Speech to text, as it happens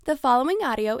The following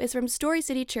audio is from Story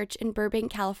City Church in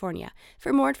Burbank, California.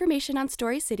 For more information on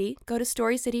Story City, go to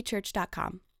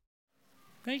storycitychurch.com.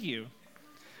 Thank you.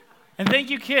 And thank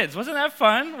you, kids. Wasn't that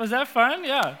fun? Was that fun?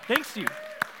 Yeah, thanks to you.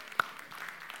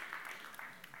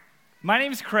 My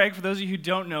name is Craig, for those of you who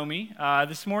don't know me.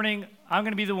 This morning, I'm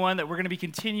going to be the one that we're going to be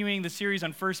continuing the series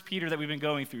on 1 Peter that we've been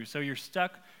going through. So you're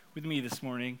stuck with me this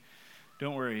morning.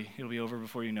 Don't worry, it'll be over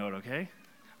before you know it, okay?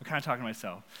 I'm kind of talking to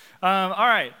myself. All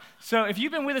right, so if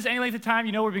you've been with us any length of time,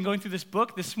 you know we've been going through this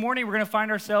book. This morning, we're going to find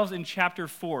ourselves in chapter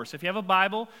 4. So if you have a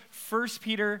Bible, 1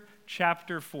 Peter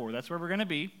chapter 4. That's where we're going to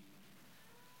be.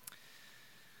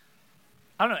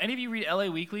 I don't know, any of you read LA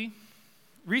Weekly?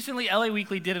 Recently, LA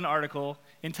Weekly did an article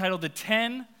entitled The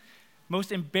 10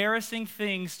 Most Embarrassing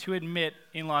Things to Admit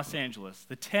in Los Angeles.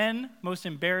 The 10 Most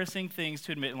Embarrassing Things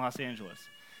to Admit in Los Angeles.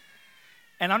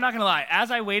 And I'm not going to lie, as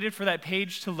I waited for that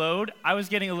page to load, I was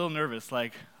getting a little nervous,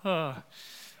 like, oh,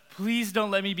 please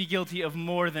don't let me be guilty of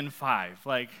more than 5.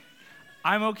 Like,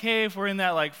 I'm okay if we're in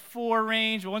that, 4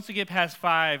 range, but once we get past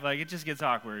 5, it just gets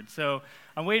awkward. So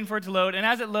I'm waiting for it to load, and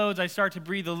as it loads, I start to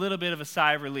breathe a little bit of a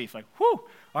sigh of relief, like, whew,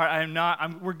 all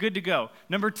right, we're good to go.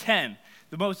 Number 10,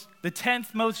 the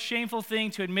 10th most shameful thing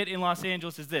to admit in Los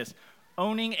Angeles is this: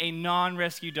 owning a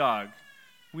non-rescue dog.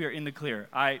 We are in the clear.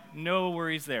 No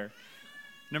worries there.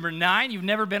 Number 9, you've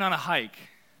never been on a hike.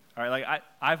 All right,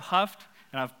 I've huffed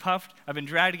and I've puffed. I've been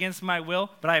dragged against my will,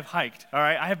 but I've hiked. All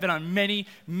right, I have been on many,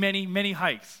 many, many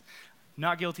hikes.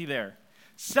 Not guilty there.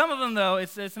 Some of them, though,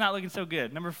 it's not looking so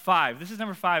good. Number 5, this is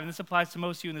number 5, and this applies to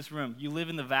most of you in this room. You live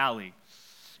in the valley.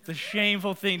 It's a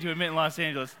shameful thing to admit in Los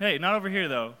Angeles. Hey, not over here,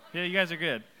 though. Yeah, you guys are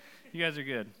good. You guys are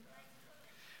good.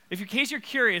 In case you're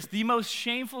curious, the most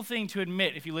shameful thing to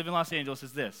admit if you live in Los Angeles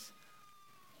is this: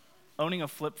 owning a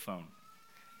flip phone.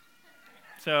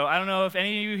 So I don't know if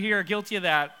any of you here are guilty of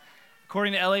that.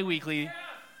 According to LA Weekly,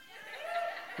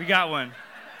 we got one.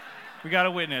 We got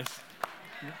a witness.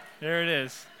 There it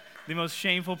is. The most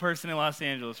shameful person in Los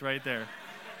Angeles, right there.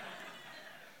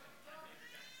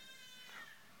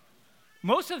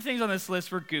 Most of the things on this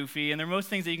list were goofy, and they're most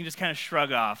things that you can just kind of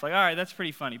shrug off. Like, all right, that's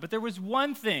pretty funny. But there was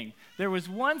one thing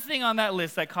on that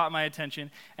list that caught my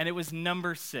attention, and it was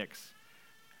number 6.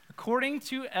 According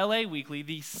to LA Weekly,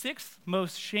 the 6th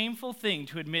most shameful thing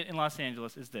to admit in Los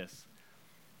Angeles is this: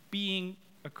 being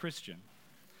a Christian.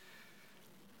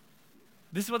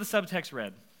 This is what the subtext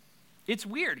read. It's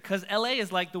weird because LA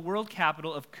is like the world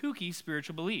capital of kooky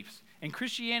spiritual beliefs, and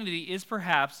Christianity is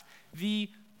perhaps the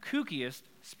kookiest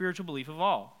spiritual belief of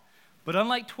all. But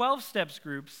unlike 12 steps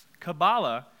groups,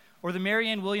 Kabbalah, or the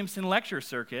Marianne Williamson lecture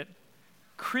circuit,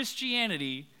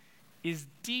 Christianity is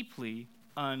deeply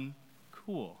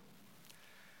uncool.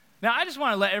 Now, I just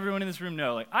want to let everyone in this room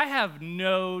know, I have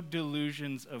no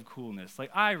delusions of coolness.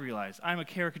 I realize I'm a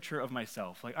caricature of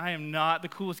myself. I am not the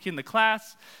coolest kid in the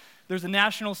class. There's a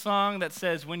national song that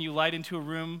says when you walk into a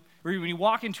room,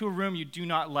 you do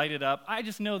not light it up. I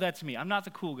just know that's me. I'm not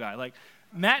the cool guy.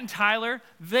 Matt and Tyler,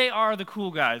 they are the cool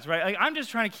guys, right? I'm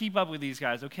just trying to keep up with these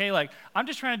guys, okay? I'm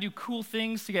just trying to do cool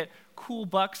things to get cool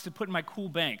bucks to put in my cool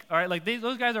bank, all right?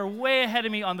 Those guys are way ahead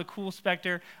of me on the cool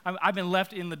specter. I've been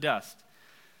left in the dust.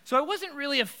 So I wasn't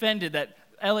really offended that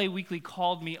LA Weekly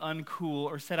called me uncool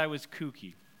or said I was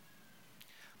kooky.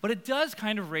 But it does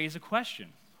kind of raise a question.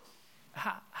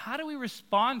 How do we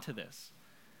respond to this?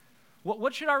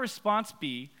 What should our response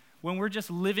be when we're just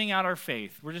living out our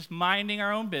faith? We're just minding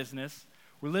our own business.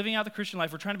 We're living out the Christian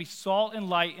life. We're trying to be salt and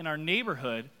light in our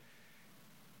neighborhood,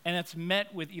 and it's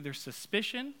met with either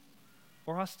suspicion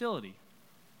or hostility.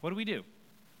 What do we do?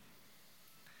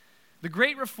 The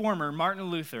great reformer, Martin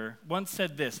Luther, once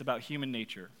said this about human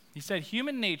nature. He said,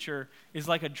 human nature is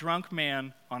like a drunk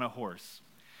man on a horse.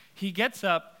 He gets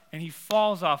up and he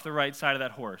falls off the right side of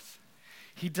that horse.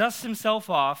 He dusts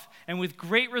himself off, and with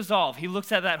great resolve, he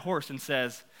looks at that horse and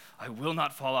says, I will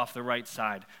not fall off the right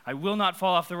side. I will not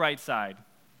fall off the right side.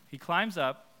 He climbs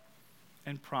up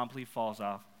and promptly falls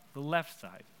off the left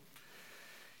side.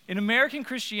 In American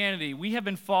Christianity, we have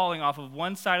been falling off of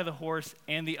one side of the horse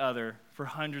and the other for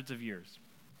hundreds of years.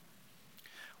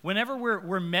 Whenever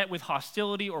we're met with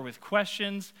hostility or with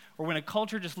questions, or when a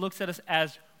culture just looks at us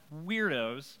as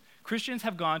weirdos, Christians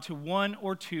have gone to one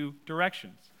or two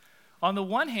directions. On the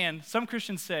one hand, some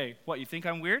Christians say, what, you think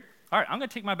I'm weird? All right, I'm going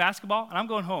to take my basketball and I'm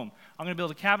going home. I'm going to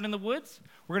build a cabin in the woods.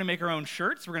 We're going to make our own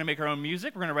shirts. We're going to make our own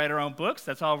music. We're going to write our own books.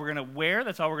 That's all we're going to wear.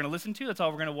 That's all we're going to listen to. That's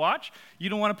all we're going to watch. You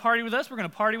don't want to party with us? We're going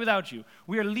to party without you.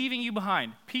 We are leaving you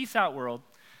behind. Peace out, world.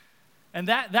 And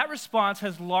that response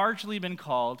has largely been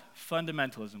called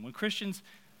fundamentalism, when Christians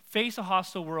face a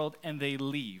hostile world and they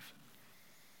leave.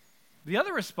 The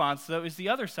other response, though, is the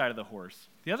other side of the horse.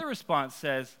 The other response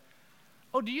says,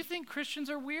 Oh, do you think Christians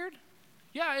are weird?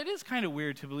 Yeah, it is kind of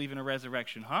weird to believe in a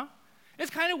resurrection, huh? It's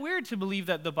kind of weird to believe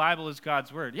that the Bible is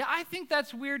God's word. Yeah, I think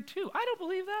that's weird too. I don't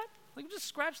believe that. Like, just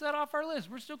scratch that off our list.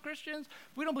 We're still Christians.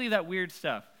 We don't believe that weird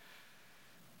stuff.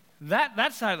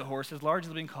 That side of the horse has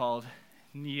largely been called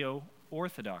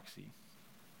neo-orthodoxy.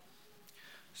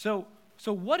 So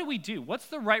what do we do? What's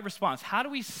the right response? How do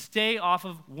we stay off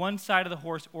of one side of the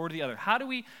horse or the other? How do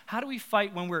we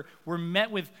fight when we're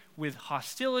met with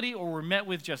hostility or we're met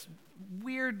with just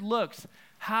weird looks?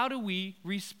 How do we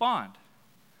respond?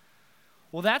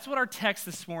 Well, that's what our text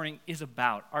this morning is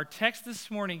about. Our text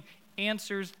this morning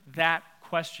answers that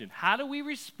question. How do we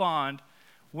respond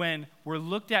when we're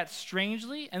looked at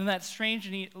strangely, and that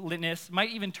strangeness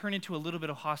might even turn into a little bit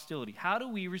of hostility? How do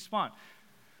we respond?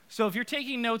 So if you're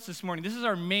taking notes this morning, this is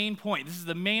our main point. This is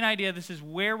the main idea. This is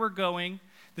where we're going.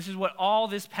 This is what all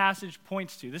this passage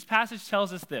points to. This passage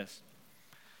tells us this,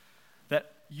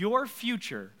 that your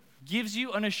future gives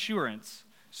you an assurance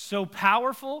so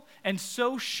powerful and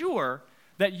so sure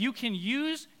that you can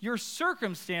use your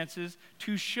circumstances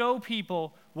to show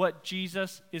people what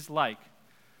Jesus is like.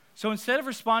 So instead of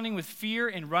responding with fear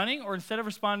and running, or instead of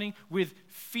responding with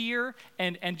fear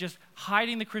and just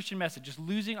hiding the Christian message, just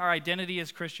losing our identity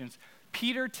as Christians,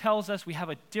 Peter tells us we have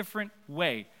a different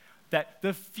way, that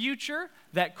the future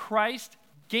that Christ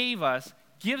gave us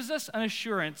gives us an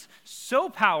assurance so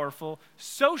powerful,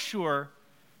 so sure,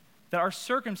 that our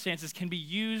circumstances can be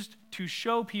used to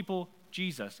show people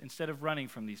Jesus instead of running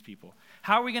from these people.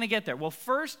 How are we going to get there? Well,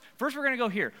 first we're going to go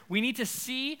here. We need to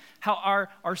see how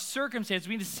our circumstances,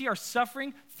 we need to see our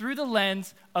suffering through the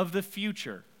lens of the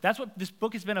future. That's what this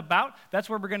book has been about. That's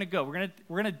where we're going to go. We're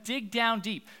going to dig down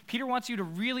deep. Peter wants you to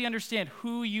really understand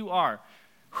who you are.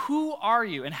 Who are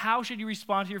you, and how should you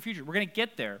respond to your future? We're going to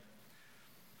get there.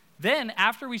 Then,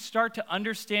 after we start to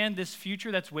understand this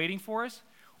future that's waiting for us,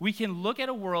 we can look at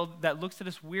a world that looks at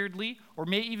us weirdly or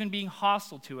may even being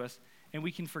hostile to us, and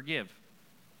we can forgive.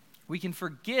 We can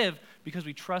forgive because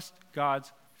we trust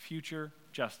God's future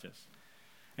justice.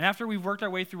 And after we've worked our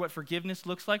way through what forgiveness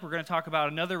looks like, we're going to talk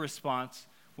about another response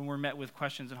when we're met with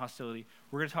questions and hostility.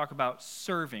 We're going to talk about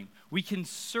serving. We can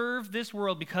serve this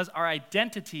world because our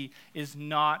identity is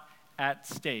not at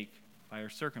stake by our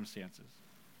circumstances.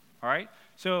 All right?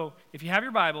 So if you have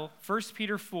your Bible, 1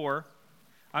 Peter 4,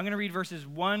 I'm going to read verses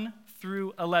 1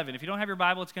 through 11. If you don't have your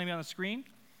Bible, it's going to be on the screen.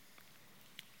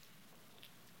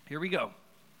 Here we go.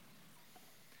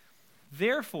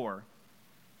 Therefore,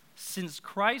 since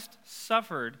Christ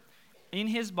suffered in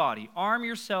his body, arm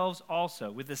yourselves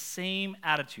also with the same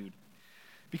attitude,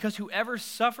 because whoever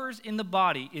suffers in the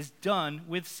body is done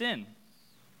with sin.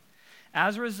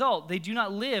 As a result, they do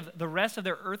not live the rest of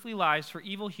their earthly lives for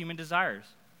evil human desires,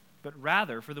 but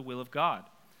rather for the will of God.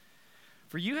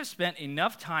 For you have spent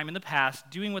enough time in the past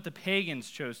doing what the pagans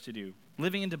chose to do,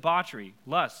 living in debauchery,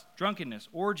 lust, drunkenness,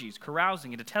 orgies,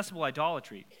 carousing, and detestable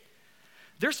idolatry.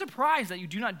 They're surprised that you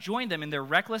do not join them in their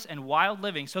reckless and wild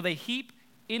living, so they heap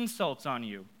insults on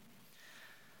you.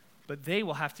 But they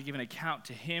will have to give an account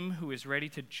to him who is ready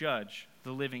to judge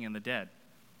the living and the dead.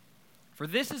 For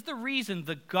this is the reason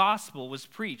the gospel was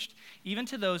preached, even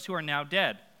to those who are now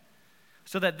dead,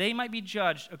 so that they might be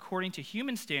judged according to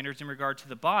human standards in regard to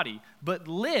the body, but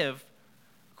live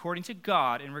according to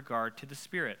God in regard to the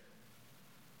spirit.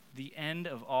 The end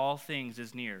of all things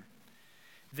is near.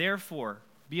 Therefore,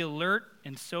 be alert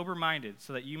and sober-minded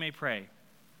so that you may pray.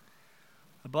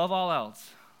 Above all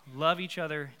else, love each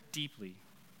other deeply,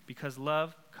 because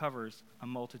love covers a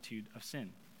multitude of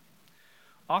sin.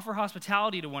 Offer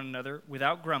hospitality to one another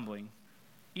without grumbling.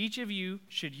 Each of you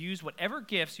should use whatever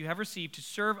gifts you have received to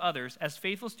serve others as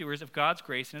faithful stewards of God's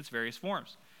grace in its various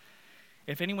forms.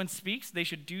 If anyone speaks, they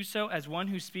should do so as one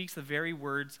who speaks the very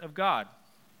words of God.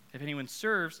 If anyone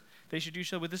serves, they should do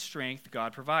so with the strength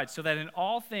God provides, so that in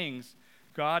all things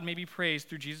God may be praised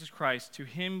through Jesus Christ. To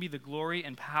him be the glory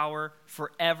and power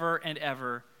forever and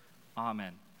ever.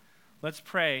 Amen. Let's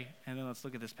pray, and then let's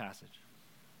look at this passage.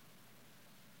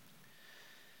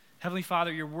 Heavenly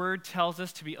Father, your word tells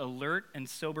us to be alert and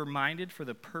sober-minded for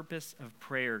the purpose of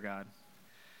prayer, God.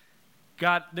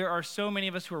 God, there are so many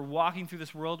of us who are walking through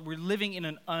this world. We're living in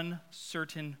an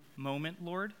uncertain moment,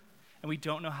 Lord, and we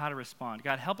don't know how to respond.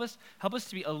 God, help us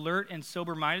to be alert and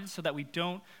sober-minded so that we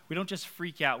don't just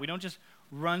freak out. We don't just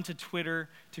run to Twitter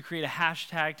to create a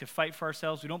hashtag to fight for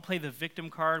ourselves. We don't play the victim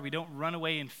card. We don't run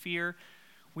away in fear.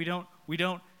 We don't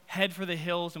head for the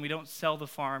hills and we don't sell the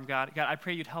farm, God. God, I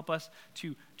pray you'd help us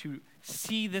to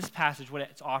see this passage, what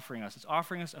it's offering us. It's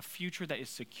offering us a future that is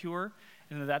secure,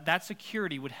 and that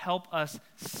security would help us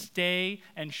stay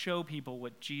and show people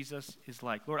what Jesus is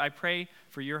like. Lord, I pray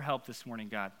for your help this morning,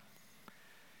 God.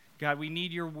 God, we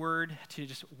need your word to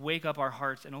just wake up our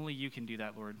hearts, and only you can do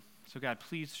that, Lord. So God,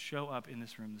 please show up in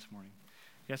this room this morning.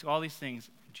 We ask all these things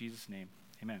in Jesus' name.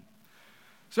 Amen.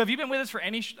 So if you've been with us for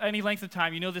any length of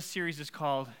time, you know this series is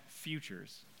called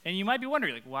Futures. And you might be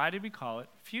wondering, like, why did we call it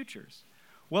Futures?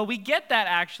 Well, we get that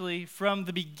actually from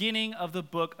the beginning of the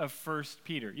book of 1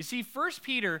 Peter. You see, 1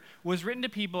 Peter was written to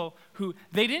people who,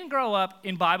 they didn't grow up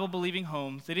in Bible-believing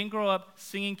homes. They didn't grow up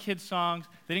singing kids' songs.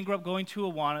 They didn't grow up going to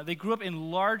Awana. They grew up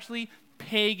in largely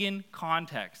pagan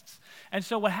contexts. And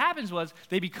so what happens was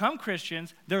they become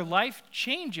Christians, their life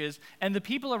changes, and the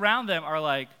people around them are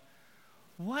like,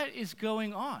 what is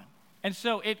going on? And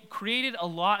so it created a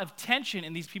lot of tension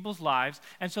in these people's lives.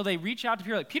 And so they reach out to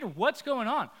Peter like, Peter, what's going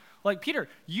on? Like, Peter,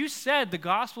 you said the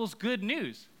gospel's good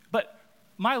news, but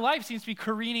my life seems to be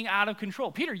careening out of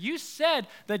control. Peter, you said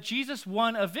that Jesus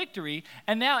won a victory,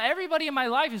 and now everybody in my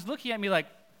life is looking at me like,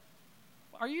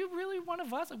 are you really one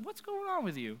of us? Like, what's going on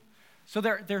with you? So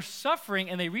they're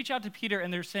suffering, and they reach out to Peter,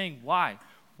 and they're saying, why?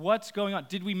 What's going on?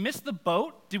 Did we miss the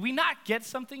boat? Did we not get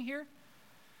something here?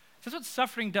 That's what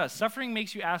suffering does. Suffering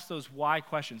makes you ask those why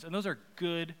questions, and those are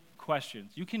good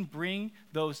questions. You can bring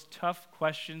those tough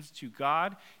questions to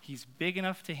God. He's big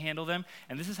enough to handle them,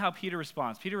 and this is how Peter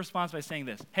responds. Peter responds by saying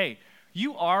this, hey,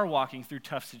 you are walking through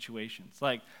tough situations.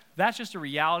 Like, that's just a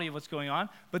reality of what's going on,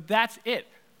 but that's it.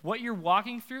 What you're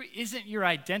walking through isn't your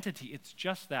identity. It's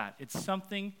just that. It's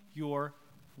something you're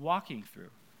walking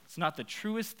through. It's not the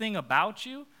truest thing about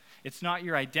you. It's not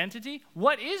your identity.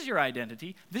 What is your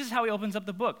identity? This is how he opens up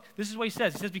the book. This is what he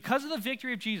says. He says, because of the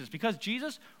victory of Jesus, because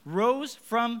Jesus rose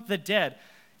from the dead,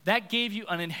 that gave you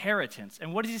an inheritance.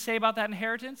 And what does he say about that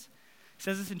inheritance? He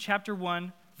says this in chapter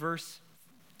 1, verse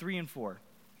 3 and 4.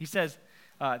 He says,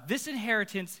 this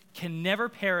inheritance can never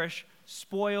perish,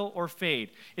 spoil, or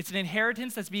fade. It's an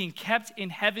inheritance that's being kept in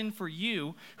heaven for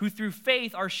you, who through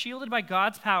faith are shielded by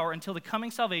God's power until the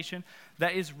coming salvation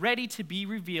that is ready to be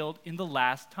revealed in the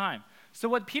last time. So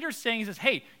what Peter's saying is,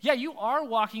 hey, yeah, you are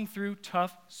walking through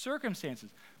tough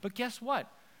circumstances, but guess what?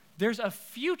 There's a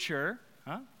future,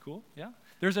 cool, yeah.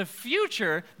 There's a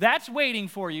future that's waiting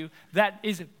for you that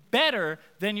is better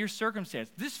than your circumstance.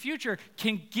 This future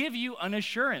can give you an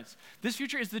assurance. This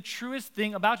future is the truest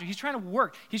thing about you. He's trying to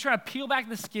work. He's trying to peel back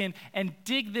the skin and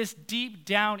dig this deep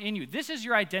down in you. This is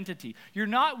your identity. You're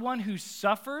not one who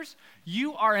suffers.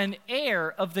 You are an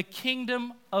heir of the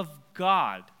kingdom of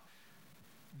God.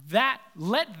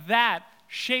 Let that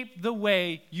shape the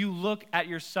way you look at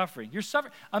your suffering.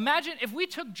 Imagine if we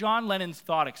took John Lennon's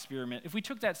thought experiment, if we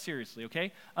took that seriously,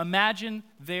 okay? Imagine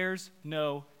there's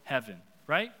no heaven,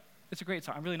 right? It's a great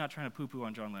song. I'm really not trying to poo-poo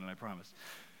on John Lennon, I promise.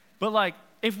 But like,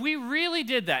 if we really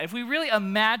did that, if we really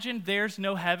imagined there's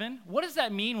no heaven, what does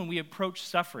that mean when we approach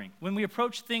suffering? When we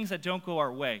approach things that don't go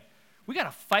our way? We got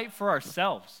to fight for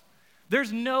ourselves.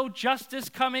 There's no justice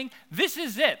coming. This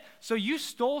is it. So you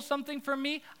stole something from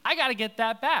me, I got to get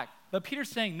that back. But Peter's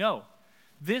saying, no,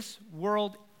 this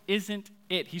world isn't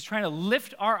it. He's trying to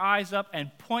lift our eyes up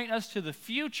and point us to the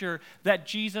future that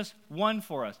Jesus won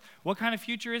for us. What kind of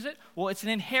future is it? Well, it's an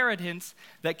inheritance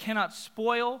that cannot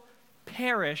spoil,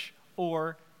 perish,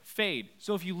 or fade.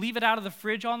 So if you leave it out of the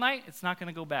fridge all night, it's not going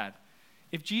to go bad.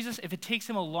 If it takes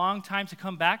him a long time to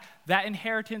come back, that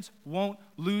inheritance won't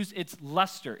lose its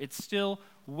luster. It's still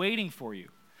waiting for you.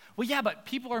 Well, yeah, but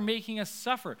people are making us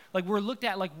suffer. Like, we're looked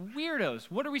at like weirdos.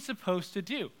 What are we supposed to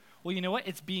do? Well, you know what?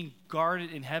 It's being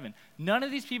guarded in heaven. None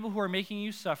of these people who are making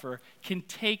you suffer can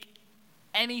take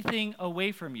anything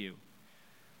away from you.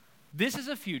 This is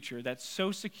a future that's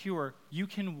so secure you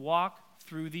can walk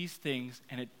through these things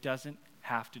and it doesn't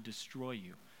have to destroy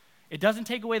you. It doesn't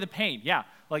take away the pain. Yeah,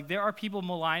 like there are people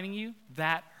maligning you,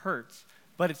 that hurts.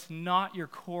 But it's not your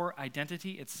core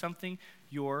identity. It's something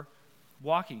you're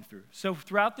walking through. So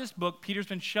throughout this book, Peter's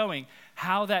been showing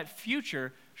how that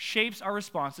future shapes our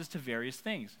responses to various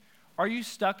things. Are you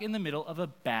stuck in the middle of a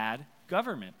bad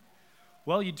government?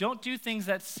 Well, you don't do things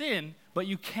that sin, but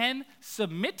you can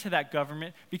submit to that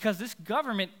government because this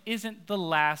government isn't the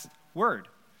last word.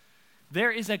 There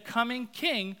is a coming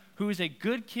king who is a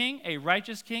good king, a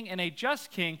righteous king, and a just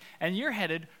king, and you're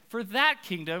headed for that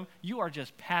kingdom. You are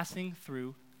just passing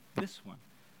through this one.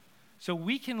 So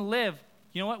we can live,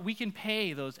 you know what? We can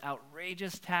pay those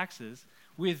outrageous taxes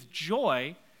with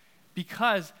joy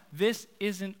because this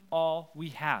isn't all we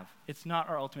have. It's not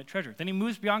our ultimate treasure. Then he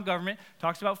moves beyond government,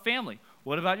 talks about family.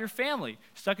 What about your family?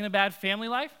 Stuck in a bad family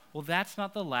life? Well, that's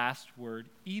not the last word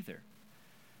either.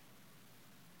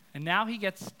 And now he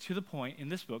gets to the point in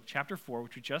this book, chapter 4,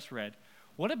 which we just read.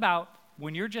 What about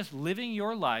when you're just living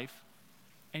your life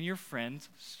and your friends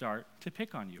start to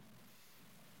pick on you?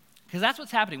 Because that's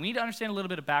what's happening. We need to understand a little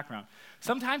bit of background.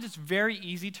 Sometimes it's very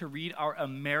easy to read our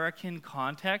American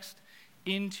context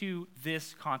into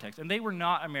this context. And they were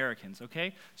not Americans,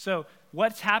 okay? So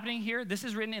what's happening here, this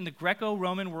is written in the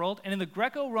Greco-Roman world. And in the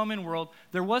Greco-Roman world,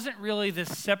 there wasn't really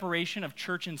this separation of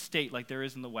church and state like there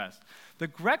is in the West. The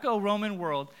Greco-Roman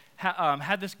world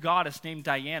had this goddess named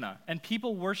Diana. And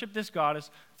people worshiped this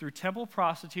goddess through temple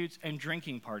prostitutes and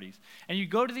drinking parties. And you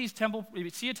go to these you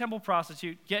see a temple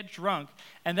prostitute, get drunk,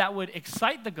 and that would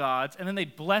excite the gods, and then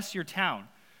they'd bless your town.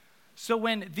 So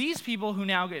when these people who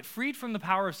now get freed from the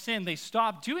power of sin, they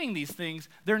stop doing these things,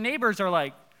 their neighbors are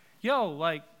like, yo,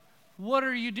 like, what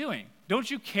are you doing?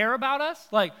 Don't you care about us?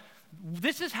 Like,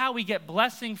 this is how we get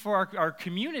blessing for our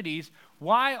communities.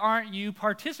 Why aren't you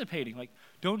participating? Like,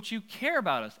 don't you care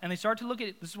about us? And they start to look at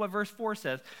it. This is what verse 4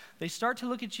 says. They start to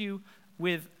look at you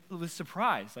with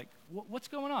surprise. Like, what's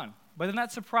going on? But then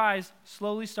that surprise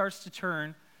slowly starts to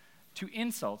turn to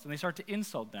insults, and they start to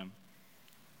insult them.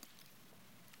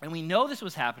 And we know this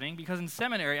was happening because in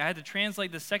seminary, I had to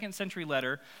translate the 2nd century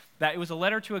letter, that it was a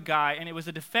letter to a guy, and it was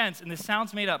a defense, and this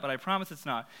sounds made up, but I promise it's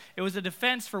not. It was a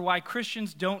defense for why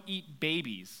Christians don't eat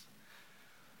babies.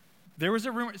 There was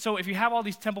a rumor, so if you have all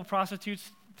these temple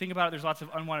prostitutes, think about it, there's lots of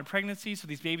unwanted pregnancies, so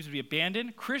these babies would be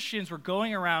abandoned. Christians were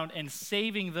going around and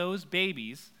saving those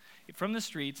babies from the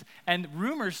streets, and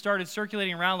rumors started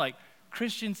circulating around like,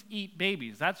 Christians eat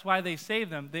babies. That's why they save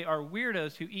them. They are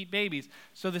weirdos who eat babies.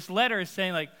 So this letter is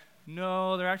saying like,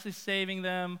 no, they're actually saving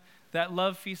them. That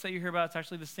love feast that you hear about, it's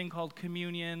actually this thing called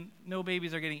communion. No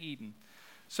babies are getting eaten.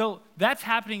 So that's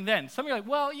happening then. Some of you are like,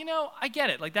 well, you know, I get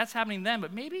it. Like that's happening then,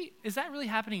 but maybe, is that really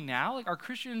happening now? Like are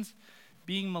Christians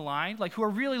being maligned? Like who are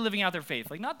really living out their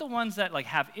faith? Like not the ones that like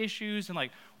have issues and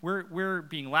like we're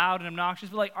being loud and obnoxious,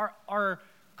 but like are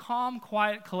calm,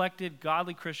 quiet, collected,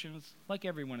 godly Christians, like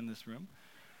everyone in this room,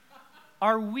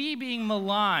 are we being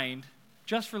maligned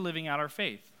just for living out our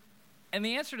faith? And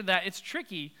the answer to that, it's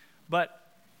tricky, but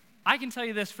I can tell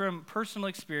you this from personal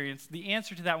experience. The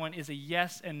answer to that one is a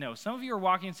yes and no. Some of you are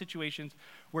walking in situations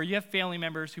where you have family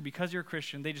members who, because you're a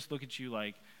Christian, they just look at you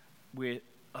like,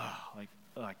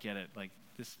 I get it. Like,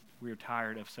 this, we're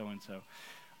tired of so-and-so.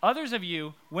 Others of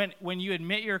you, when you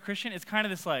admit you're a Christian, it's kind of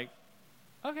this like,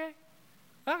 okay.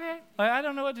 Like, I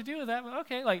don't know what to do with that, but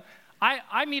okay. Like,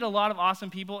 I meet a lot of awesome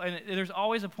people, and there's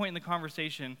always a point in the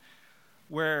conversation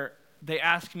where they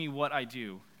ask me what I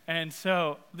do. And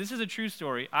so this is a true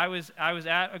story. I was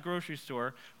at a grocery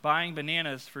store buying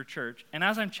bananas for church, and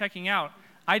as I'm checking out,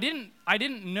 I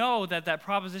didn't know that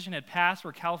proposition had passed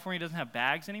where California doesn't have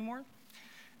bags anymore.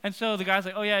 And so the guy's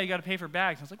like, oh yeah, you got to pay for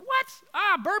bags. And I was like,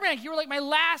 what? Burbank, you were like my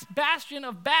last bastion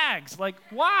of bags. Like,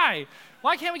 why?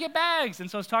 Why can't we get bags? And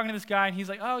so I was talking to this guy, and he's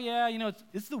like, oh yeah, you know,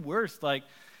 it's the worst. Like,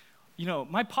 you know,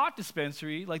 my pot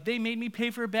dispensary, like they made me pay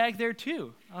for a bag there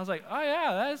too. I was like, oh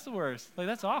yeah, that's the worst. Like,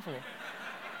 that's awful.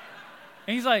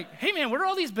 And he's like, hey man, what are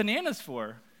all these bananas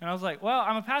for? And I was like, well,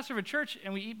 I'm a pastor of a church,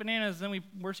 and we eat bananas, and then we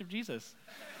worship Jesus.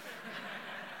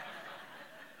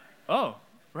 Oh,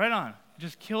 right on.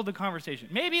 Just killed the conversation.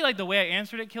 Maybe like the way I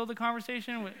answered it killed the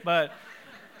conversation, but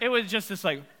it was just this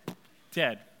like,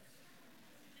 dead.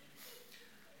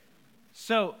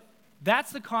 So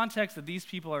that's the context that these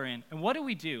people are in. And what do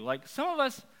we do? Like some of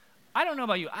us, I don't know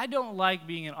about you, I don't like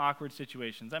being in awkward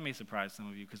situations. That may surprise some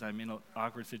of you because I'm in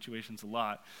awkward situations a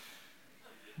lot.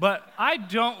 But I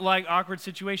don't like awkward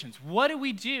situations. What do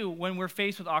we do when we're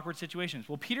faced with awkward situations?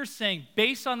 Well, Peter's saying,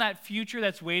 based on that future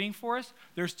that's waiting for us,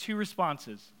 there's two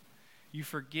responses. You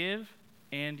forgive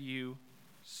and you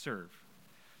serve.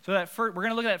 So we're going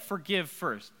to look at that forgive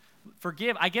first.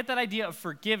 Forgive, I get that idea of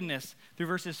forgiveness through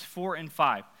verses 4 and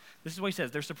 5. This is what he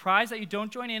says. They're surprised that you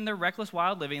don't join in their reckless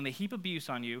wild living, and they heap abuse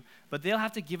on you, but they'll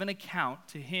have to give an account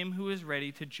to him who is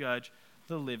ready to judge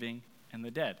the living and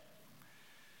the dead.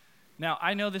 Now,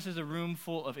 I know this is a room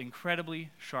full of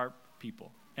incredibly sharp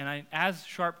people. And as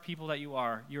sharp people that you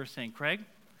are saying, Craig,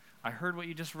 I heard what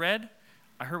you just read.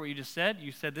 I heard what you just said.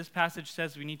 You said this passage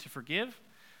says we need to forgive.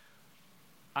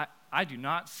 I do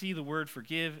not see the word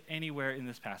forgive anywhere in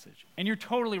this passage. And you're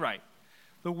totally right.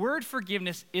 The word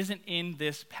forgiveness isn't in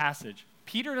this passage.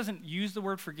 Peter doesn't use the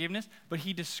word forgiveness, but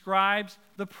he describes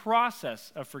the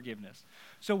process of forgiveness.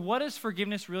 So what does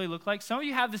forgiveness really look like? Some of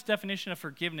you have this definition of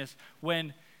forgiveness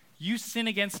when you sin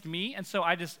against me, and so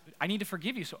I need to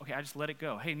forgive you. So, okay, I just let it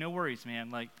go. Hey, no worries, man.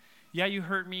 Like, yeah, you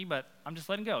hurt me, but I'm just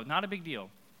letting go. Not a big deal.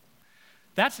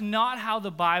 That's not how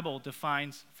the Bible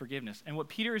defines forgiveness. And what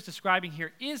Peter is describing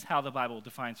here is how the Bible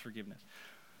defines forgiveness.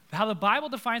 How the Bible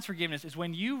defines forgiveness is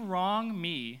when you wrong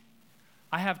me,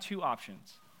 I have two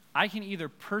options. I can either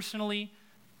personally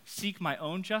seek my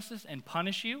own justice and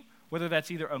punish you, whether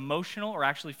that's either emotional or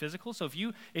actually physical. So if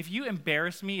you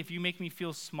embarrass me, if you make me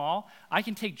feel small, I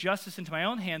can take justice into my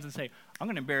own hands and say, I'm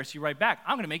going to embarrass you right back.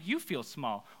 I'm going to make you feel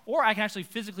small. Or I can actually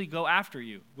physically go after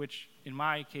you, which in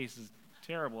my case is a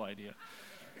terrible idea.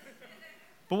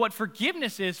 But what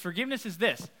forgiveness is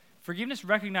this. Forgiveness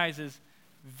recognizes,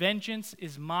 vengeance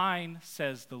is mine,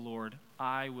 says the Lord,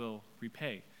 I will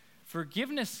repay.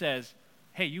 Forgiveness says,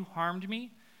 hey, you harmed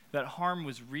me. That harm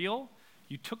was real.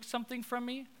 You took something from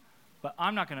me, but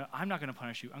I'm not gonna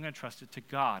punish you. I'm gonna trust it to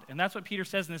God. And that's what Peter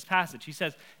says in this passage. He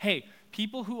says, hey,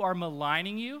 people who are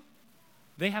maligning you,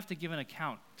 they have to give an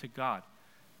account to God.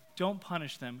 Don't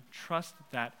punish them. Trust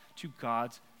that to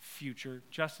God's future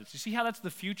justice. You see how that's the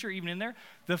future even in there?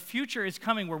 The future is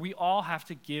coming where we all have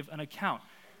to give an account.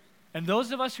 And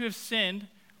those of us who have sinned,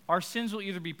 our sins will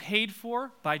either be paid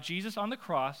for by Jesus on the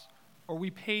cross, or we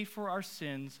pay for our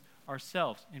sins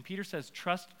ourselves. And Peter says,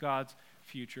 trust God's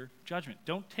future judgment.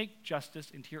 Don't take justice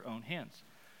into your own hands.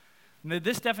 Now,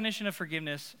 this definition of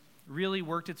forgiveness really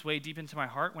worked its way deep into my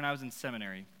heart when I was in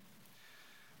seminary.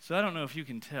 So I don't know if you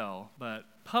can tell, but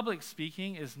public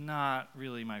speaking is not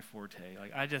really my forte.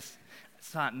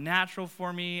 It's not natural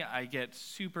for me. I get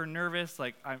super nervous.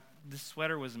 This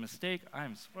sweater was a mistake.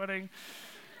 I'm sweating.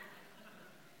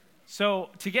 So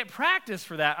to get practice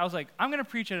for that, I was like, I'm going to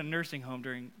preach at a nursing home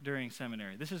during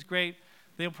seminary. This is great.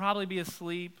 They'll probably be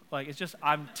asleep.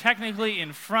 I'm technically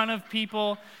in front of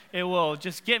people. It will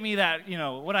just get me that,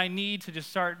 what I need to just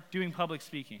start doing public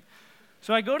speaking.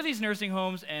 So I go to these nursing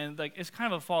homes, and it's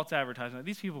kind of a false advertisement.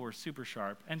 These people were super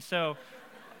sharp. And so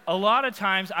a lot of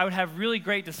times I would have really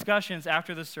great discussions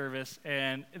after the service,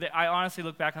 and I honestly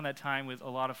look back on that time with a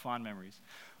lot of fond memories.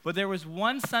 But there was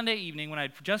one Sunday evening when I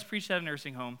just preached at a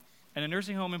nursing home, and a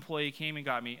nursing home employee came and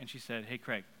got me, and she said, hey,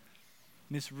 Craig,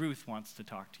 Miss Ruth wants to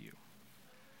talk to you.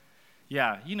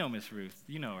 Yeah, you know Miss Ruth.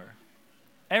 You know her.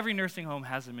 Every nursing home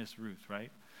has a Miss Ruth, right?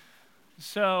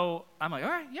 So I'm like, all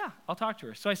right, yeah, I'll talk to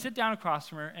her. So I sit down across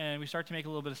from her, and we start to make a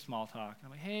little bit of small talk.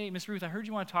 I'm like, hey, Miss Ruth, I heard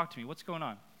you want to talk to me. What's going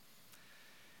on?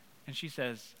 And she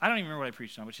says, I don't even remember what I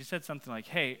preached on, but she said something like,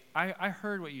 hey, I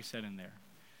heard what you said in there.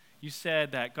 You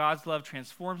said that God's love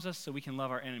transforms us so we can love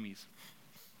our enemies.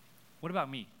 What about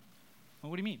me? Well,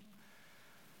 what do you mean?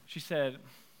 She said,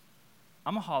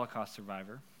 I'm a Holocaust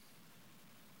survivor.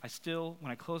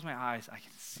 When I close my eyes, I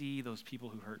can see those people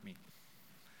who hurt me.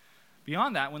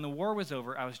 Beyond that, when the war was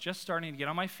over, I was just starting to get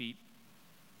on my feet.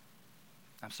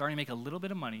 I'm starting to make a little bit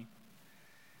of money.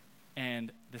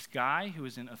 And this guy who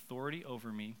was in authority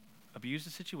over me abused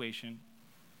the situation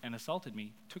and assaulted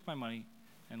me, took my money,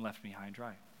 and left me high and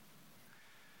dry.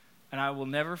 And I will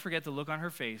never forget the look on her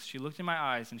face. She looked in my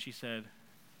eyes and she said,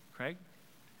 Craig,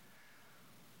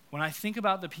 when I think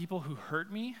about the people who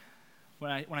hurt me,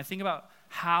 when I think about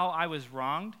how I was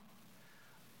wronged,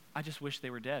 I just wish they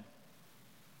were dead.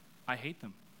 I hate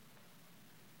them.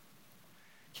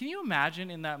 Can you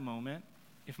imagine in that moment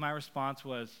if my response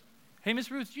was, hey, Miss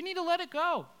Ruth, you need to let it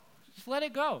go. Just let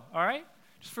it go, all right?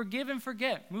 Just forgive and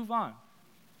forget. Move on.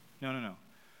 No.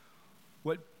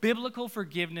 What biblical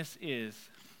forgiveness is,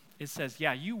 it says,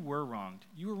 yeah, you were wronged.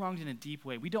 You were wronged in a deep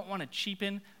way. We don't want to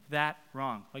cheapen that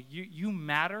wrong. You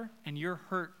matter, and your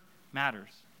hurt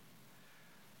matters.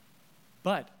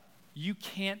 But you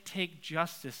can't take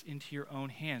justice into your own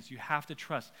hands. You have to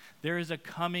trust. There is a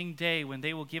coming day when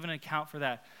they will give an account for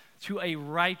that to a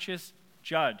righteous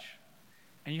judge.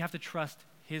 And you have to trust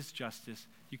his justice.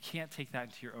 You can't take that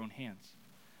into your own hands.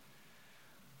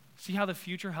 See how the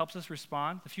future helps us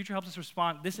respond? The future helps us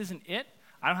respond, this isn't it.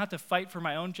 I don't have to fight for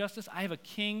my own justice. I have a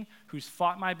king who's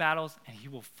fought my battles, and he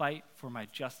will fight for my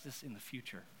justice in the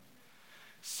future.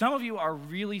 Some of you are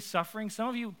really suffering. Some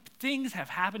of you, things have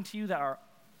happened to you that are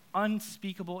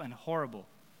unspeakable and horrible.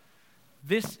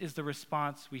 This is the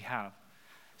response we have.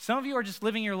 Some of you are just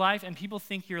living your life and people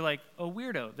think you're like a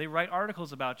weirdo. They write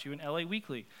articles about you in LA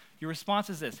Weekly. Your response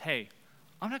is this, hey,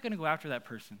 I'm not going to go after that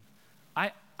person.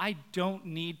 I don't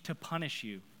need to punish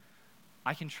you.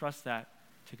 I can trust that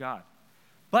to God.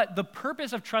 But the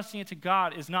purpose of trusting it to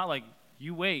God is not like,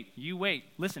 you wait.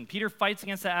 Listen, Peter fights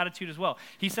against that attitude as well.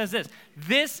 He says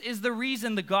this is the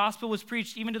reason the gospel was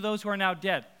preached even to those who are now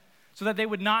dead, so that they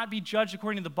would not be judged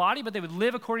according to the body, but they would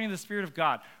live according to the Spirit of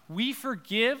God. We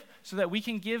forgive so that we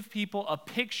can give people a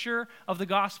picture of the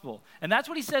gospel. And that's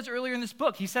what he says earlier in this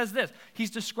book. He says this.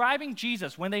 He's describing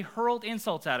Jesus when they hurled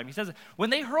insults at him. He says,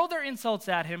 when they hurled their insults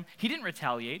at him, he didn't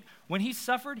retaliate. When he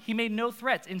suffered, he made no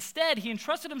threats. Instead, he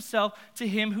entrusted himself to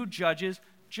him who judges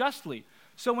justly.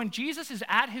 So when Jesus is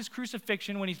at his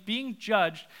crucifixion, when he's being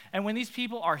judged, and when these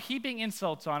people are heaping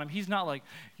insults on him, he's not like,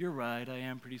 you're right, I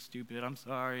am pretty stupid, I'm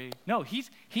sorry. No,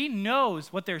 he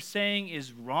knows what they're saying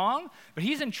is wrong, but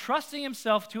he's entrusting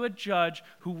himself to a judge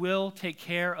who will take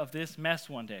care of this mess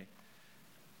one day.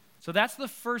 So that's the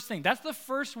first thing. That's the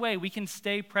first way we can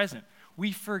stay present.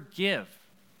 We forgive.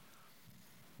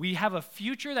 We have a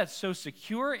future that's so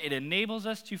secure, it enables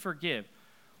us to forgive.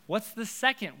 What's the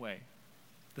second way?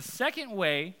 The second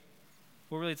way,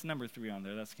 well, really it's number 3 on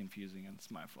there. That's confusing, and it's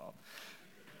my fault.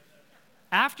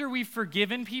 After we've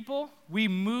forgiven people, we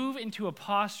move into a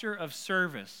posture of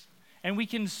service. And we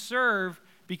can serve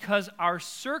because our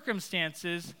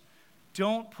circumstances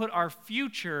don't put our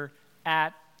future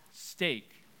at stake.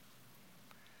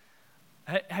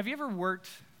 Have you ever worked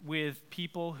with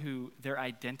people who their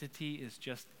identity is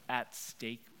just at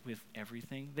stake with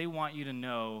everything? They want you to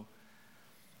know,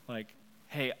 like,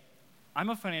 hey, I'm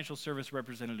a financial service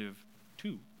representative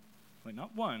 2. Like,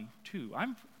 not 1, 2.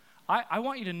 I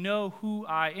want you to know who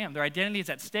I am. Their identity is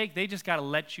at stake. They just got to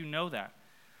let you know that.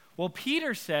 Well,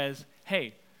 Peter says,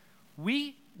 hey,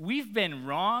 we've been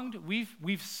wronged.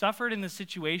 We've suffered in this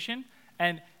situation,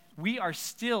 and we are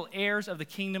still heirs of the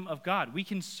kingdom of God. We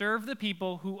can serve the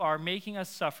people who are making us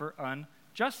suffer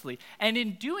unjustly. And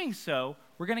in doing so,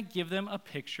 we're going to give them a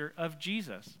picture of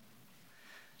Jesus.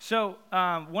 So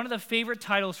one of the favorite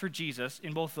titles for Jesus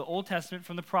in both the Old Testament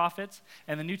from the prophets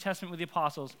and the New Testament with the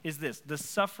apostles is this, the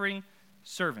suffering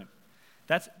servant.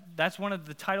 That's one of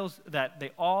the titles that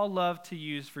they all love to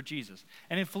use for Jesus.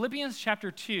 And in Philippians chapter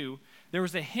 2, there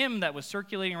was a hymn that was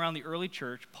circulating around the early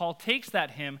church. Paul takes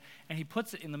that hymn and he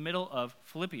puts it in the middle of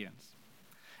Philippians.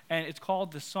 And it's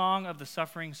called the Song of the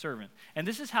Suffering Servant. And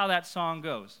this is how that song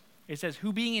goes. It says,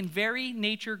 who being in very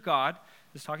nature God,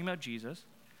 this is talking about Jesus,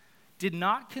 did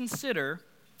not consider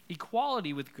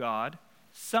equality with God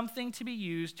something to be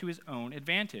used to his own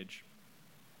advantage.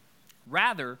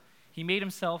 Rather, he made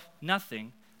himself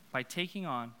nothing by taking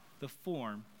on the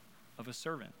form of a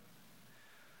servant.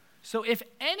 So if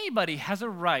anybody has a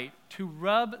right to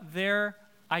rub their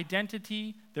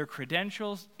identity, their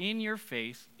credentials in your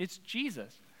face, it's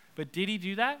Jesus. But did he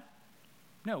do that?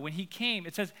 No, when he came,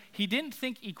 it says he didn't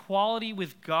think equality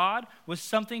with God was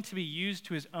something to be used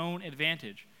to his own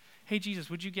advantage. Hey, Jesus,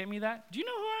 would you get me that? Do you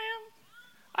know who I am?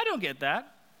 I don't get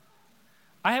that.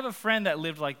 I have a friend that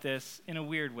lived like this in a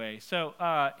weird way. So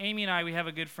Amy and I, we have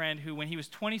a good friend who, when he was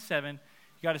 27,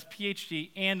 he got his PhD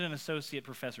and an associate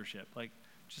professorship, like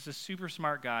just a super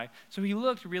smart guy. So he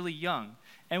looked really young.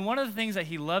 And one of the things that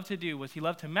he loved to do was he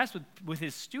loved to mess with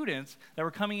his students that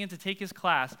were coming in to take his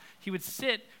class. He would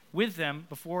sit with them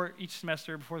before each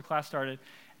semester, before the class started,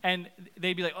 and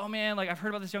they'd be like, oh man, like I've heard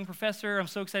about this young professor. I'm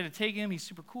so excited to take him. He's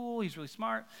super cool. He's really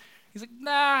smart. He's like,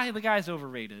 nah, the guy's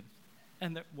overrated.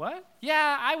 And they're, what?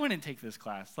 Yeah, I wouldn't take this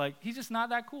class. Like, he's just not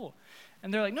that cool.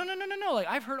 And they're like, no. Like,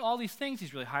 I've heard all these things.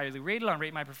 He's really highly rated on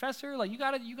Rate My Professor. Like, you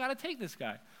gotta take this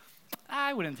guy.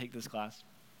 I wouldn't take this class.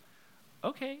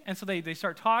 Okay. And so they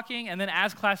start talking, and then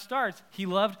as class starts, he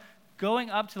loved going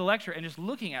up to the lecture and just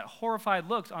looking at horrified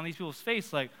looks on these people's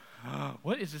face, like, oh,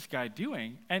 what is this guy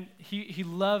doing? And he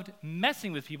loved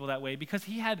messing with people that way because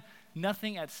he had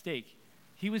nothing at stake.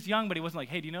 He was young, but he wasn't like,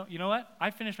 hey, do you know what? I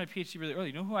finished my PhD really early.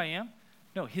 You know who I am?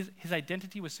 No, his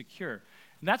identity was secure.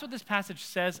 And that's what this passage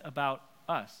says about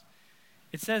us.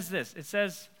 It says this. It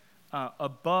says,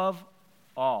 above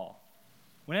all.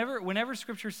 Whenever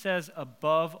Scripture says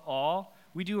above all,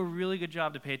 we do a really good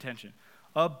job to pay attention.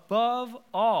 Above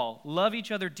all, love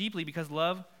each other deeply because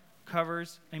love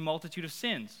covers a multitude of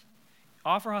sins.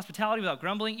 Offer hospitality without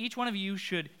grumbling. Each one of you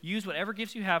should use whatever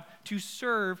gifts you have to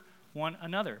serve one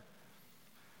another.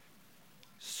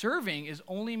 Serving is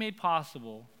only made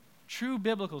possible, true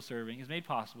biblical serving is made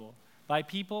possible by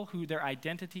people who their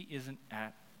identity isn't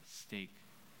at stake.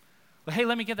 But hey,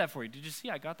 let me get that for you. Did you see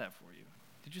I got that for you?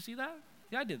 Did you see that?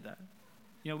 Yeah, I did that.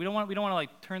 You know, we don't want to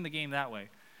like turn the game that way.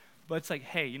 But it's like,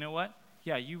 hey, you know what?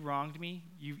 Yeah, you wronged me.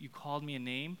 You called me a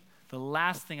name. The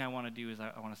last thing I want to do is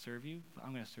I want to serve you, but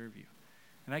I'm going to serve you.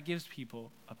 And that gives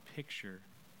people a picture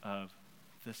of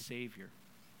the Savior.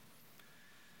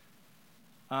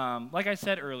 Like I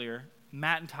said earlier,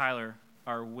 Matt and Tyler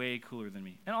are way cooler than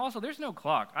me. And also, there's no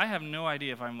clock. I have no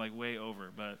idea if I'm like way over,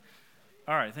 but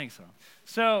all right, thanks, Tom.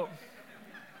 So,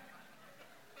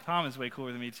 Tom is way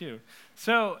cooler than me too.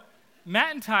 So,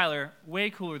 Matt and Tyler, way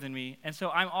cooler than me, and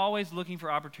so I'm always looking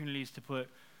for opportunities to put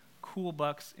cool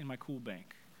bucks in my cool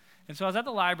bank. And so I was at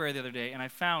the library the other day, and I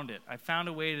found it. I found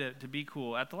a way to be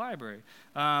cool at the library.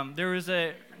 There was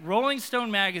Rolling Stone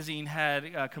magazine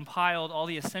had compiled all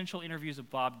the essential interviews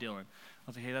of Bob Dylan. I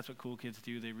was like, hey, that's what cool kids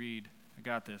do. They read. I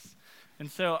got this. And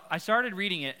so I started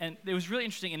reading it, and it was really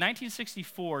interesting. In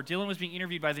 1964, Dylan was being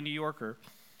interviewed by The New Yorker,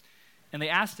 and they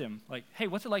asked him, like, hey,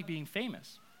 what's it like being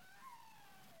famous?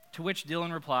 To which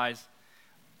Dylan replies,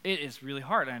 it is really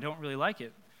hard, and I don't really like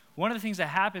it. One of the things that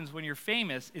happens when you're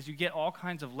famous is you get all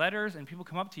kinds of letters, and people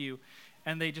come up to you,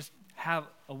 and they just have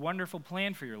a wonderful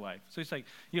plan for your life. So it's like,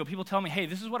 people tell me, hey,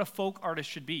 this is what a folk artist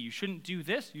should be. You shouldn't do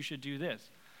this, you should do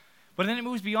this. But then it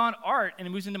moves beyond art, and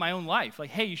it moves into my own life. Like,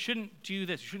 hey, you shouldn't do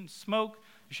this. You shouldn't smoke.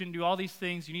 You shouldn't do all these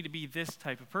things. You need to be this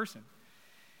type of person.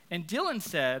 And Dylan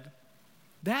said,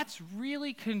 that's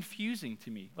really confusing to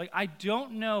me. Like, I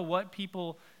don't know what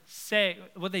people say,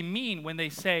 what they mean when they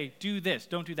say, do this,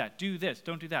 don't do that, do this,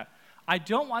 don't do that. I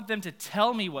don't want them to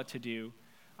tell me what to do.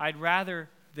 I'd rather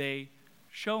they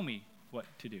show me what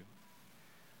to do.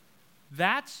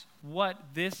 That's what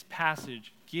this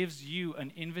passage gives you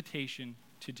an invitation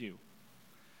to do.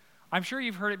 I'm sure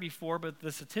you've heard it before, but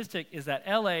the statistic is that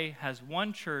LA has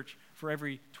one church for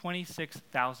every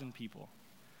 26,000 people.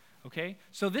 Okay?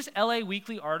 So this LA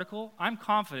Weekly article, I'm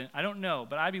confident, I don't know,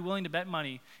 but I'd be willing to bet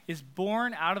money, is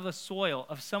born out of the soil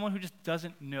of someone who just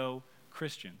doesn't know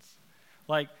Christians.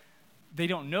 Like, they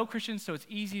don't know Christians, so it's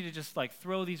easy to just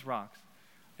throw these rocks.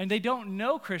 And they don't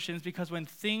know Christians because when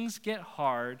things get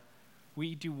hard,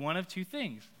 we do one of two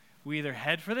things. We either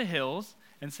head for the hills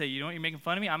and say, you know what, you're making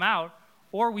fun of me, I'm out,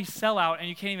 or we sell out and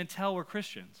you can't even tell we're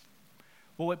Christians.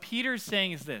 Well, what Peter is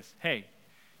saying is this, hey,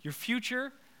 your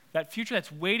future, that future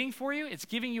that's waiting for you, it's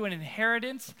giving you an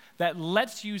inheritance that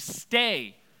lets you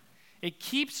stay. It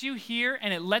keeps you here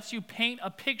and it lets you paint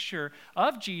a picture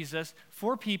of Jesus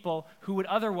for people who would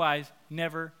otherwise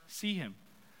never see him.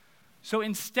 So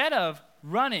instead of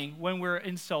running when we're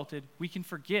insulted, we can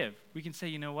forgive. We can say,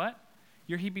 you know what?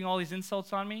 You're heaping all these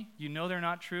insults on me. You know they're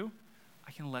not true.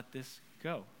 I can let this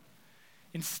go.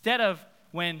 Instead of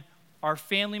when our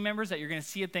family members that you're going to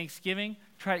see at Thanksgiving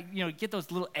try to get those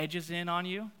little edges in on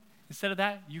you, instead of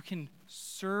that, you can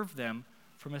serve them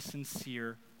from a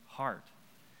sincere heart.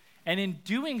 And in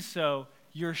doing so,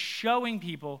 you're showing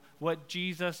people what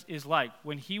Jesus is like.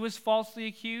 When he was falsely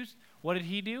accused, what did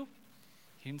he do?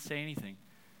 He didn't say anything.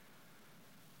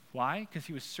 Why? Because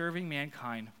he was serving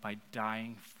mankind by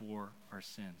dying for our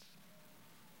sins.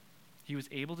 He was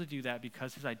able to do that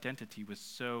because his identity was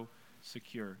so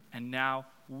secure. And now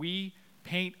we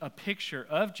paint a picture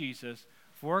of Jesus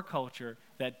for a culture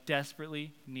that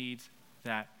desperately needs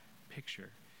that picture.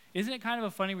 Isn't it kind of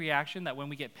a funny reaction that when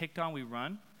we get picked on, we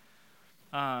run?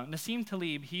 Nassim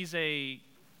Taleb, he's a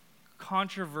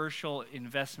controversial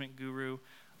investment guru.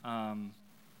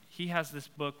 He has this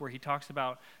book where he talks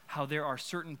about how there are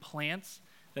certain plants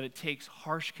that it takes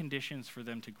harsh conditions for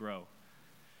them to grow.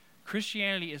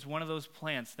 Christianity is one of those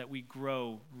plants that we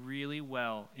grow really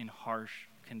well in harsh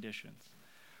conditions.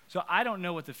 So I don't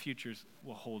know what the future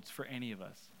holds for any of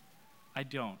us. I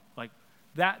don't.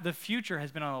 The future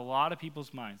has been on a lot of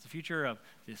people's minds. The future of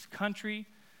this country,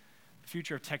 the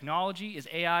future of technology. Is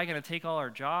AI going to take all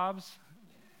our jobs?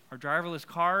 Are driverless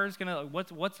cars going to,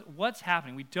 what's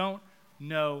happening? We don't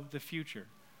know the future.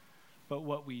 But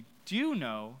what we do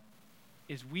know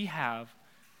is we have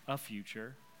a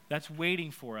future that's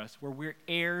waiting for us, where we're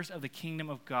heirs of the kingdom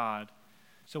of God.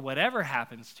 So whatever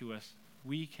happens to us,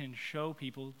 we can show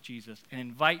people Jesus and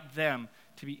invite them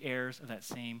to be heirs of that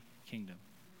same kingdom.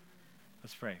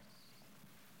 Let's pray.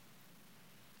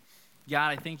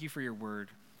 God, I thank you for your word.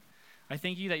 I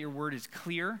thank you that your word is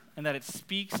clear and that it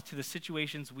speaks to the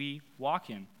situations we walk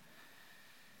in.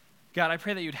 God, I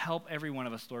pray that you'd help every one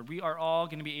of us, Lord. We are all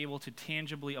going to be able to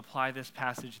tangibly apply this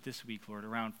passage this week, Lord,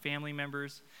 around family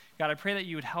members. God, I pray that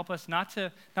you would help us not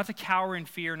to cower in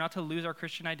fear, not to lose our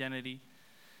Christian identity,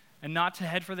 and not to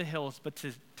head for the hills, but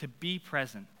to be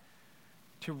present,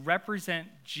 to represent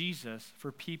Jesus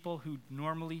for people who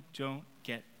normally don't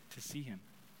get to see him.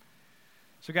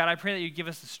 So God, I pray that you give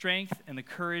us the strength and the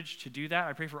courage to do that.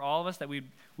 I pray for all of us that we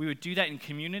would do that in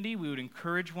community. We would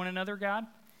encourage one another, God.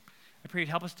 I pray you'd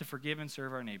help us to forgive and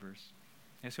serve our neighbors.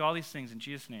 I ask you all these things in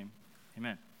Jesus' name.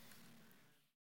 Amen.